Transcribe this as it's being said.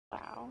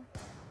now.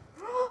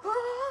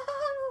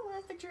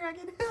 Elastic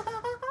dragon.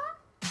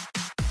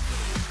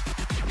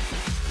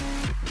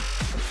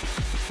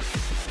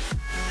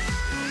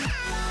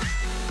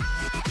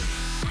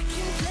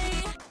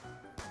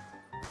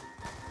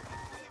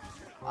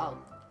 Oh,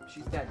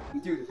 she's dead.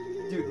 Dude,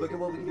 look at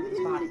what we can do with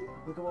this body.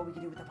 Look at what we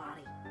can do with the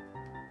body.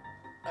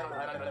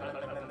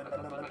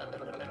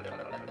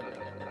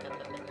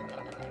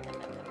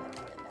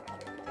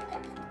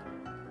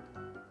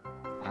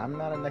 I'm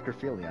not a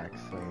necrophiliac,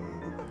 so...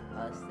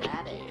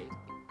 Aesthetic.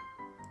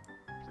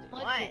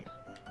 What?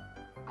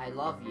 I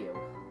love you.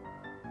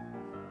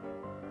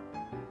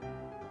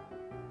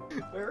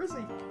 Where is he?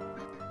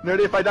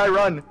 Nerdy, if I die,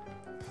 run!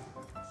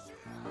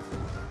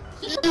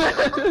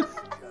 Yes!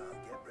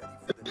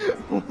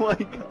 Oh my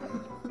god.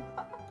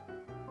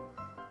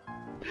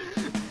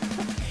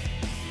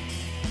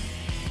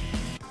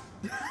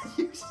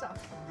 You suck.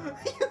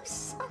 You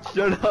suck.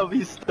 Shut up,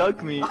 he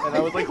stuck me, and I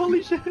was like,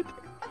 holy shit!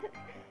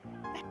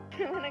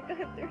 I wanna go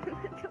through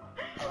the door.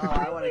 Oh,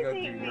 I wanna go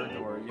through your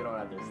door. You don't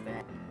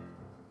understand.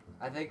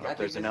 I think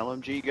There's an this...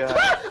 LMG guy.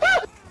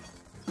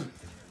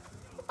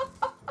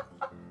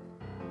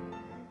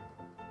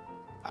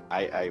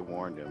 I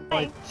warned him.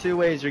 Like, 2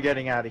 ways you're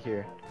getting out of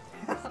here.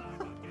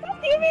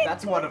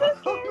 That's one of them.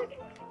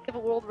 Have a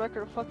world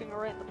record of fucking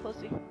right in the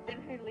pussy.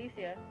 Didn't hear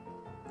Alicia.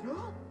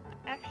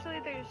 Actually,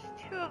 there's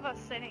 2 of us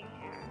sitting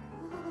here.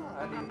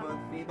 Are they both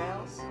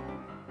females?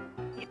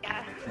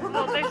 Yeah.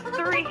 Well, there's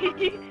 3.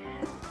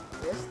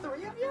 There's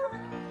 3 of you?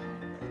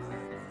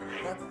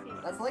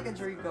 That's like a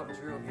dream come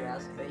true if you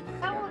ask me.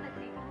 How old is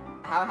he?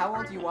 How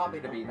old do you want me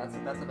to be? That's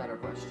a better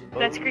question.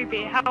 That's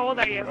creepy. How old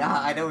are you?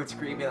 Yeah, I know it's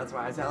creepy, that's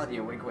why I'm telling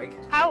you, wink wink.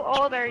 How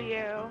old are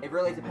you? It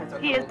really depends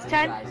on He how is old you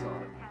 10? guys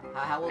are.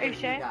 How old Are are you you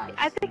sure? guys?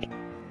 I think.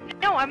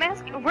 No, I'm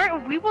asking.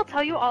 We will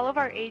tell you all of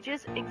our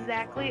ages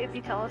exactly if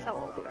you tell us how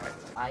old we are.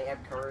 I am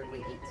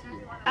currently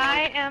 18.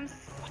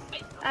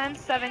 I'm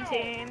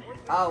 17.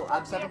 Oh,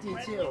 I'm 17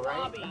 too,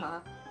 right? Uh-huh.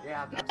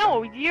 Yeah.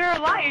 No, you're a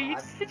liar. You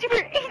I'm- said you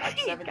were I'm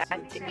 18. 17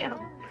 God too. damn.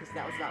 Because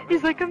now it's not rape.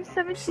 He's like, I'm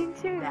 17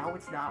 too. Now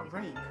it's not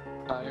rape.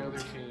 Hi, other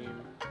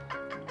team.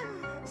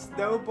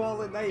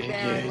 Snowball and Nightmare.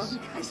 I Yes. love you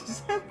guys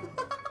just have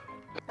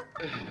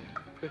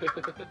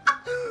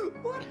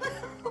What the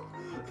hell?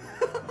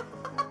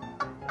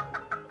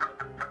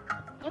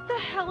 What the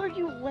hell are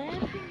you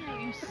laughing at,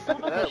 you son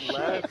of a That shit?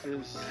 laugh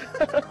is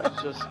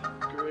just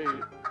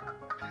great.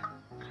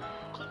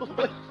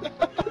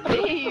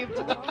 Babe!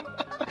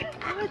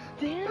 God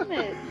damn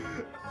it!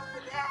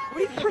 What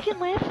are you freaking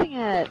laughing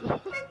at?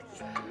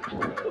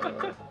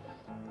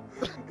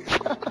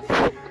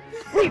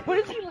 Wait, what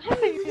is he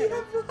laughing at?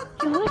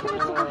 He's laughing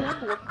at someone's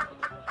apple.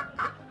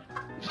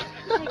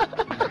 Like,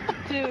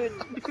 dude.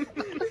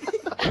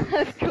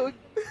 Let's go.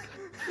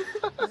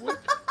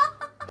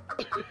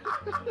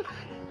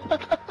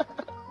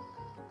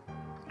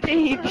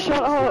 Babe,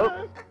 shut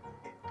up!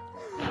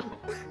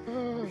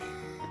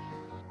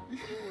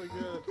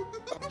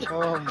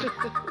 Oh my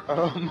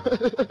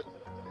god.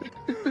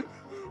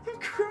 I'm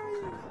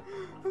crying.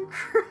 I'm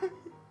crying.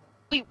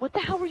 Wait, what the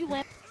hell were you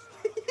laughing